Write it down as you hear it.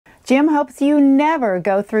Jim hopes you never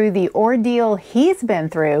go through the ordeal he's been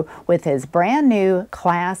through with his brand new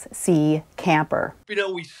Class C camper. You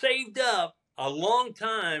know, we saved up a long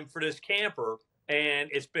time for this camper and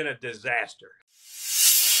it's been a disaster.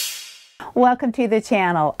 Welcome to the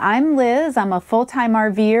channel. I'm Liz. I'm a full-time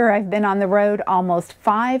RVer. I've been on the road almost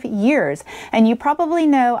 5 years, and you probably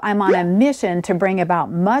know I'm on a mission to bring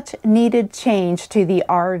about much needed change to the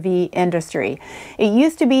RV industry. It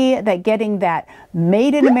used to be that getting that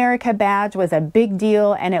Made in America badge was a big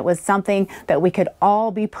deal, and it was something that we could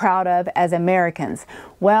all be proud of as Americans.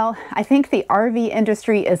 Well, I think the RV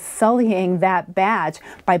industry is sullying that badge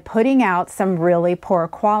by putting out some really poor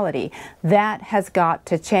quality. That has got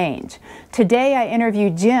to change. Today I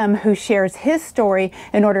interviewed Jim, who shares his story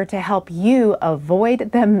in order to help you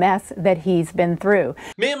avoid the mess that he's been through.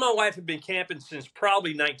 Me and my wife have been camping since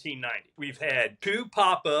probably 1990. We've had 2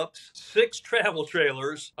 pop-ups, 6 travel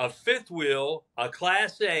trailers, a 5th wheel, a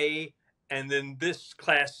Class A, and then this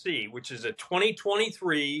Class C, which is a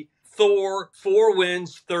 2023 Thor 4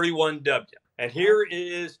 Winds 31W. And here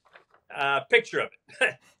is a picture of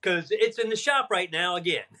it, because it's in the shop right now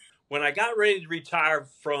again. When I got ready to retire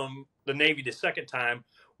from the Navy the second time,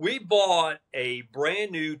 we bought a brand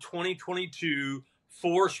new 2022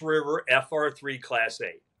 Forest River FR3 Class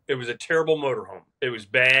A. It was a terrible motorhome. It was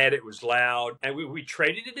bad, it was loud, and we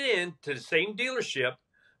traded it in to the same dealership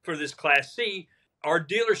for this Class C. Our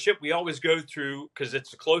dealership we always go through, because it's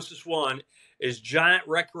the closest one, is Giant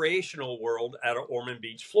Recreational World out of Ormond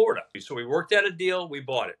Beach, Florida. So we worked out a deal, we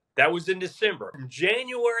bought it. That was in December. From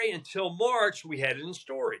January until March, we had it in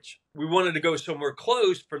storage. We wanted to go somewhere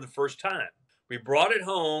close for the first time. We brought it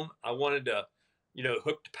home. I wanted to,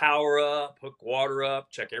 hook the power up, hook water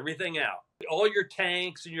up, check everything out. All your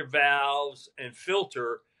tanks and your valves and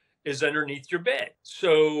filter is underneath your bed.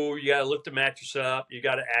 So you got to lift the mattress up. You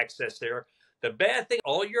got to access there. The bad thing,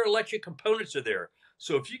 all your electric components are there.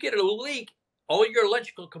 So if you get a leak, all your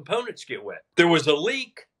electrical components get wet. There was a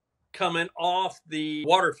leak coming off the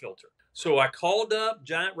water filter. So I called up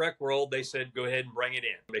Giant Rec World. They said, go ahead and bring it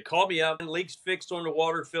in. They called me up, and leaks fixed on the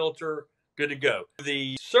water filter, good to go.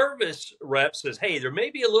 The service rep says, hey, there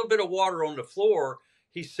may be a little bit of water on the floor.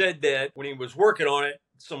 He said that when he was working on it,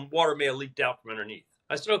 some water may have leaked out from underneath.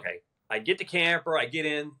 I said, okay. I get the camper, I get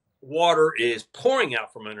in, water is pouring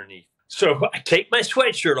out from underneath. So I take my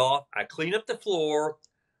sweatshirt off, I clean up the floor,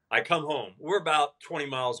 I come home. We're about 20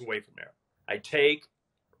 miles away from there. I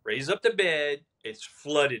raise up the bed, it's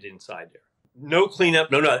flooded inside there. No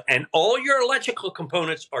cleanup, no nothing. And all your electrical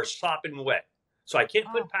components are sopping wet. So I can't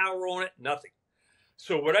put power on it, nothing.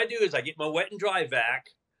 So what I do is I get my wet and dry vac,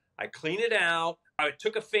 I clean it out, I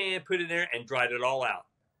took a fan, put it in there, and dried it all out.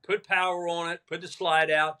 Put power on it, put the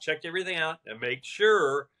slide out, checked everything out, and make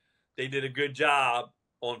sure they did a good job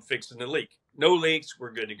on fixing the leak. No leaks,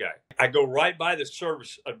 we're good to go. I go right by the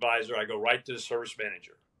service advisor. I go right to the service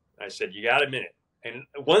manager. I said, you got a minute? And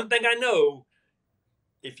one thing I know,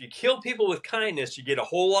 if you kill people with kindness, you get a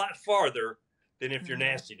whole lot farther than if you're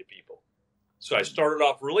nasty to people. So I started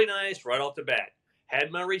off really nice right off the bat.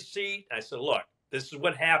 Had my receipt. I said, look, this is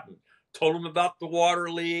what happened. Told him about the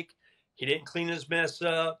water leak. He didn't clean his mess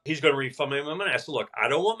up. He's going to refund me my money. I said, look, I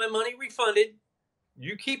don't want my money refunded.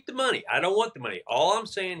 You keep the money. I don't want the money. All I'm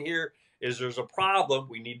saying here is there's a problem.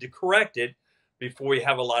 We need to correct it before we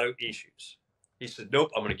have a lot of issues. He said,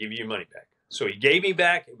 nope, I'm going to give you your money back. So he gave me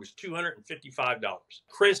back. It was $255.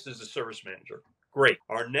 Chris is the service manager. Great.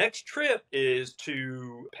 Our next trip is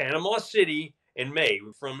to Panama City in May.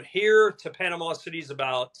 From here to Panama City is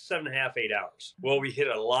about 7.5, 8 hours. Well, we hit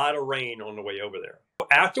a lot of rain on the way over there.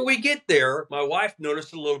 After we get there, my wife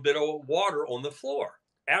noticed a little bit of water on the floor.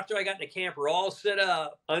 After I got the camper all set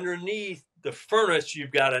up, underneath the furnace,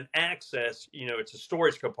 you've got an access, it's a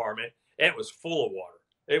storage compartment. It was full of water.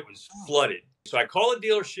 It was flooded. So I called the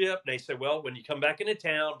dealership, and they said, well, when you come back into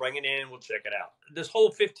town, bring it in, we'll check it out. This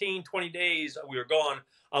whole 15, 20 days we were gone,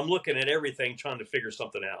 I'm looking at everything, trying to figure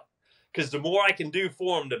something out. Because the more I can do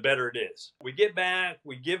for them, the better it is. We get back,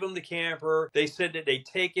 we give them the camper. They said that they'd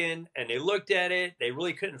taken and they looked at it. They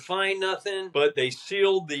really couldn't find nothing, but they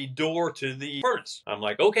sealed the door to the furnace. I'm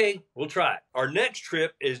like, okay, we'll try it. Our next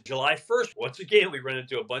trip is July 1st. Once again, we run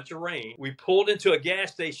into a bunch of rain. We pulled into a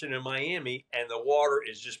gas station in Miami, and the water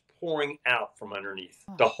is just pouring out from underneath.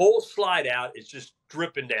 The whole slide out is just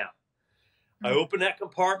dripping down. I open that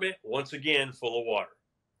compartment, once again, full of water.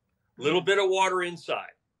 Little bit of water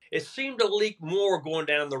inside. It seemed to leak more going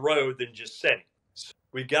down the road than just setting. So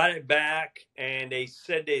we got it back, and they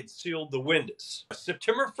said they'd sealed the windows.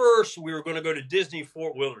 September 1st, we were going to go to Disney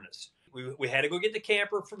Fort Wilderness. We had to go get the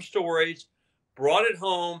camper from storage, Brought it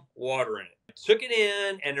home, water in it. Took it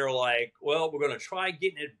in, and they're like, well, we're going to try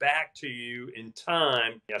getting it back to you in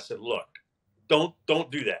time. I said, look, don't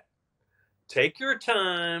do that. Take your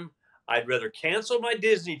time. I'd rather cancel my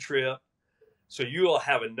Disney trip so you will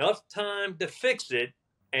have enough time to fix it,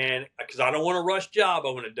 and because I don't want to rush job, I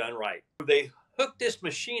want it done right. They hooked this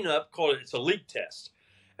machine up, called it's a leak test.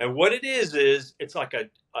 And what it is it's like a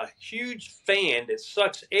huge fan that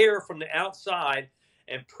sucks air from the outside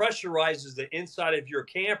and pressurizes the inside of your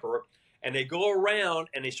camper, and they go around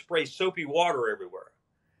and they spray soapy water everywhere.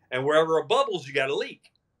 And wherever it bubbles, you got a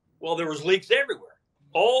leak. Well, there was leaks everywhere.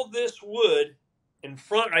 All this wood in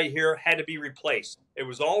front right here had to be replaced. It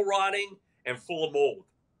was all rotting and full of mold.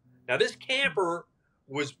 Now, this camper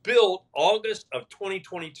was built August of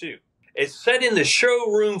 2022. It sat in the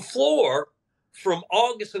showroom floor from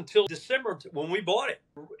August until December when we bought it.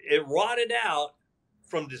 It rotted out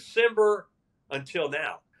from December until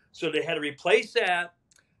now. So they had to replace that.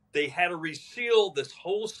 They had to reseal this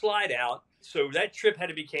whole slide out. So that trip had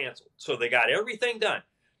to be canceled. So they got everything done.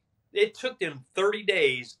 It took them 30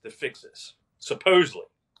 days to fix this. Supposedly,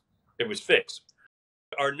 it was fixed.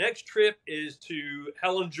 Our next trip is to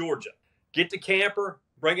Helen, Georgia. Get the camper,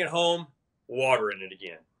 bring it home, water in it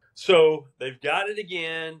again. So they've got it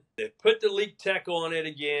again. They put the leak tech on it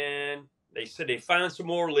again. They said they found some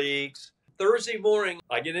more leaks. Thursday morning,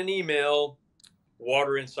 I get an email,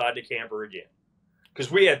 water inside the camper again.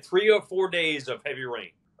 Because we had 3 or 4 days of heavy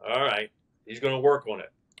rain. All right, he's going to work on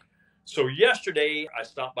it. So yesterday, I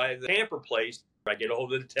stopped by the camper place. I get a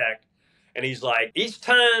hold of the tech, and he's like, each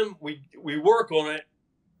time we work on it,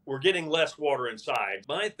 we're getting less water inside.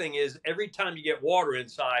 My thing is, every time you get water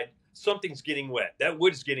inside, something's getting wet. That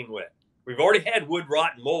wood's getting wet. We've already had wood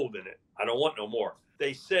rot and mold in it. I don't want no more.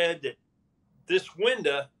 They said that this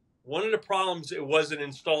window, one of the problems, it wasn't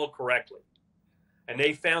installed correctly. And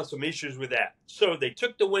they found some issues with that. So they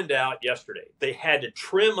took the window out yesterday. They had to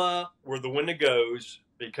trim up where the window goes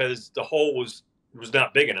because the hole was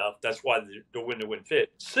not big enough. That's why the window wouldn't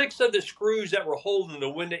fit. 6 of the screws that were holding the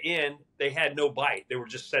window in, they had no bite. They were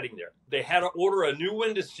just sitting there. They had to order a new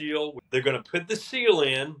window seal. They're going to put the seal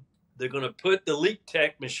in. They're going to put the leak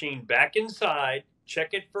tech machine back inside,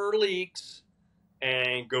 check it for leaks,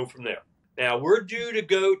 and go from there. Now, we're due to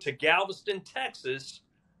go to Galveston, Texas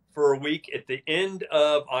for a week at the end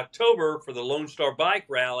of October for the Lone Star Bike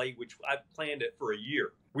Rally, which I've planned it for a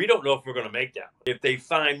year. We don't know if we're going to make that. If they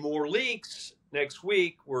find more leaks next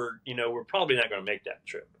week, we're probably not going to make that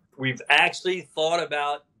trip. We've actually thought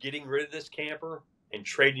about getting rid of this camper and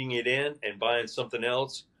trading it in and buying something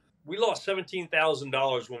else. We lost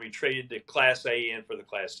 $17,000 when we traded the Class A in for the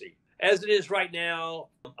Class C. As it is right now,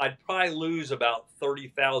 I'd probably lose about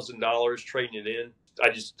 $30,000 trading it in.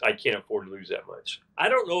 I can't afford to lose that much. I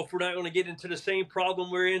don't know if we're not going to get into the same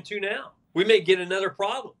problem we're into now. We may get another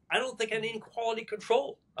problem. I don't think I need quality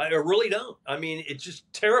control. I really don't. I mean, it's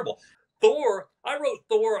just terrible. I wrote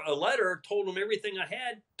Thor a letter, told him everything I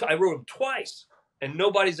had. I wrote him twice, and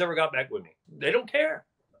nobody's ever got back with me. They don't care.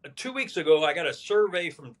 2 weeks ago, I got a survey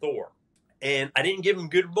from Thor, and I didn't give them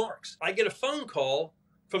good marks. I get a phone call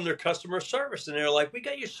from their customer service, and they're like, we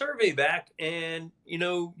got your survey back, and, you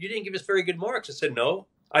didn't give us very good marks. I said, no.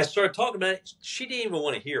 I started talking about it. She didn't even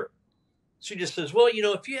want to hear it. She just says, well,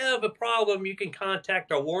 if you have a problem, you can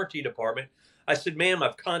contact our warranty department. I said, ma'am,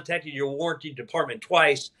 I've contacted your warranty department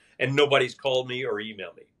twice, and nobody's called me or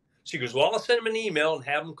emailed me. She goes, well, I'll send them an email and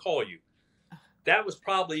have them call you. That was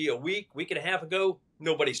probably a week and a half ago.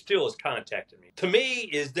 Nobody still has contacted me. To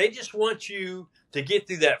me, they just want you to get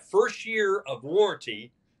through that first year of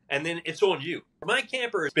warranty, and then it's on you. My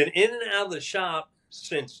camper has been in and out of the shop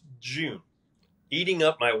since June, eating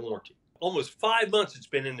up my warranty. Almost 5 months it's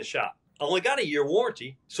been in the shop. I only got a year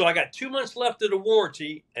warranty, so I got 2 months left of the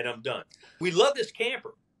warranty, and I'm done. We love this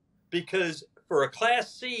camper because for a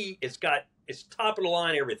Class C, it's top of the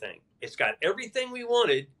line everything. It's got everything we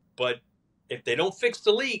wanted, but if they don't fix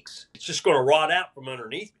the leaks, it's just going to rot out from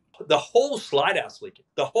underneath. The whole slide out's leaking.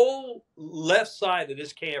 The whole left side of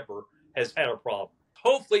this camper has had a problem.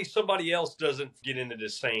 Hopefully somebody else doesn't get into the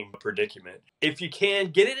same predicament. If you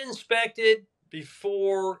can, get it inspected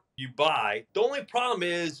before you buy. The only problem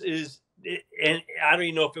is and I don't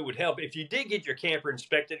even know if it would help, if you did get your camper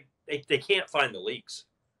inspected, they can't find the leaks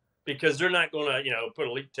because they're not going to, put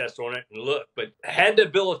a leak test on it and look. But had the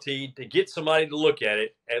ability to get somebody to look at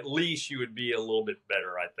it, at least you would be a little bit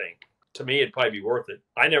better, I think. To me, it'd probably be worth it.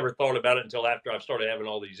 I never thought about it until after I started having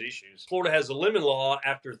all these issues. Florida has a lemon law.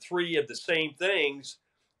 After 3 of the same things,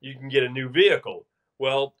 you can get a new vehicle.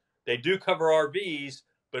 Well, they do cover RVs,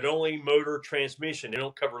 but only motor transmission. They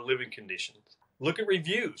don't cover living conditions. Look at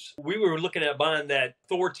reviews. We were looking at buying that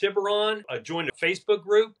Thor Tiburon. I joined a Facebook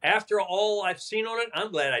group. After all I've seen on it,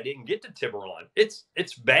 I'm glad I didn't get the Tiburon. It's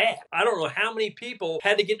bad. I don't know how many people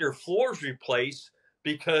had to get their floors replaced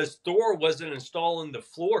because Thor wasn't installing the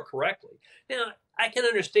floor correctly. Now, I can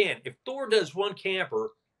understand if Thor does one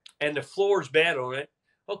camper and the floor is bad on it,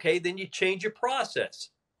 okay, then you change your process.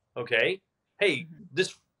 Okay, hey,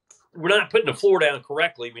 we're not putting the floor down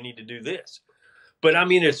correctly. We need to do this. But I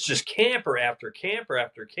mean, it's just camper after camper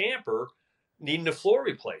after camper needing the floor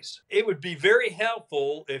replaced. It would be very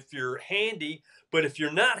helpful if you're handy, but if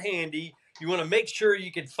you're not handy, you want to make sure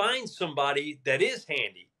you can find somebody that is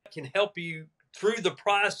handy, can help you through the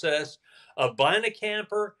process of buying a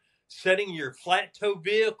camper, setting your flat tow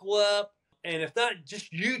vehicle up, and if not,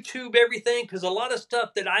 just YouTube everything, because a lot of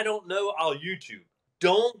stuff that I don't know, I'll YouTube.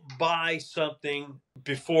 Don't buy something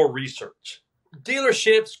before research.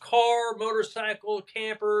 Dealerships, car, motorcycle,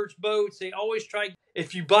 campers, boats, they always try.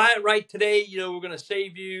 If you buy it right today, we're going to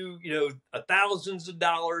save you, thousands of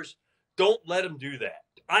dollars. Don't let them do that.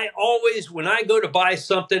 I always, when I go to buy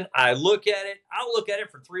something, I look at it. I'll look at it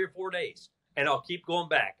for 3 or 4 days, and I'll keep going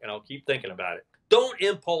back, and I'll keep thinking about it. Don't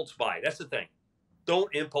impulse buy. That's the thing.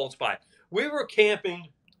 Don't impulse buy. We were camping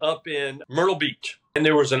up in Myrtle Beach, and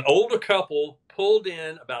there was an older couple pulled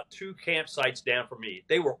in about 2 campsites down from me.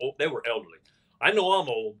 They were elderly. I know I'm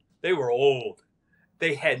old. They were old.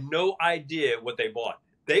 They had no idea what they bought.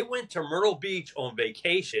 They went to Myrtle Beach on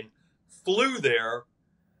vacation, flew there,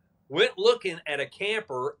 went looking at a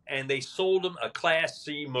camper, and they sold them a Class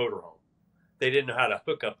C motorhome. They didn't know how to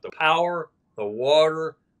hook up the power, the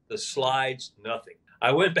water, the slides, nothing.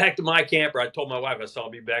 I went back to my camper. I told my wife, I said, I'll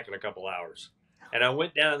be back in a couple hours. And I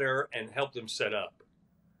went down there and helped them set up.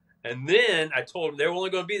 And then I told them they were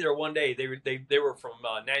only going to be there one day. They were from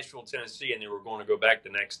Nashville, Tennessee, and they were going to go back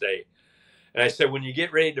the next day. And I said, when you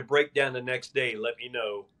get ready to break down the next day, let me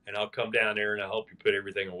know, and I'll come down there and I'll help you put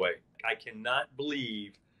everything away. I cannot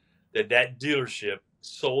believe that dealership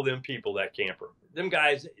sold them people that camper. Them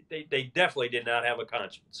guys, they definitely did not have a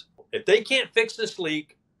conscience. If they can't fix this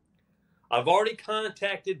leak, I've already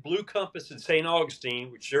contacted Blue Compass in St.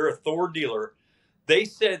 Augustine, which they're a Thor dealer. They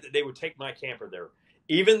said that they would take my camper there,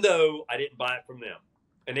 even though I didn't buy it from them.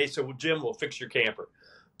 And they said, well, Jim, we'll fix your camper.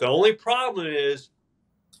 The only problem is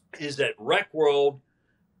that Wreck World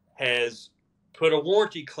has put a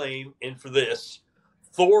warranty claim in for this.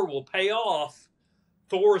 Thor will pay off.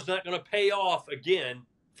 Thor is not going to pay off again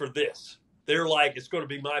for this. They're like, it's going to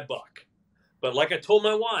be my buck. But like I told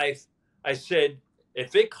my wife, I said,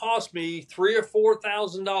 if it costs me $3,000 or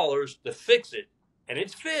 $4,000 to fix it, and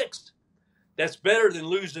it's fixed, that's better than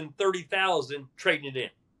losing $30,000 trading it in.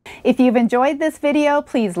 If you've enjoyed this video,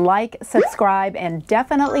 please like, subscribe, and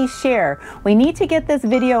definitely share. We need to get this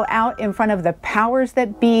video out in front of the powers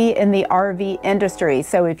that be in the RV industry.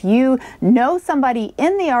 So if you know somebody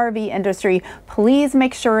in the RV industry, please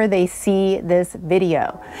make sure they see this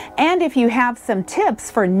video. And if you have some tips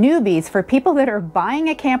for newbies, for people that are buying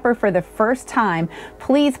a camper for the first time,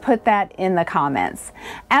 please put that in the comments.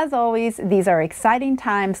 As always, these are exciting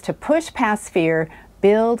times to push past fear,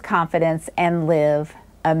 build confidence, and live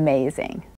amazing.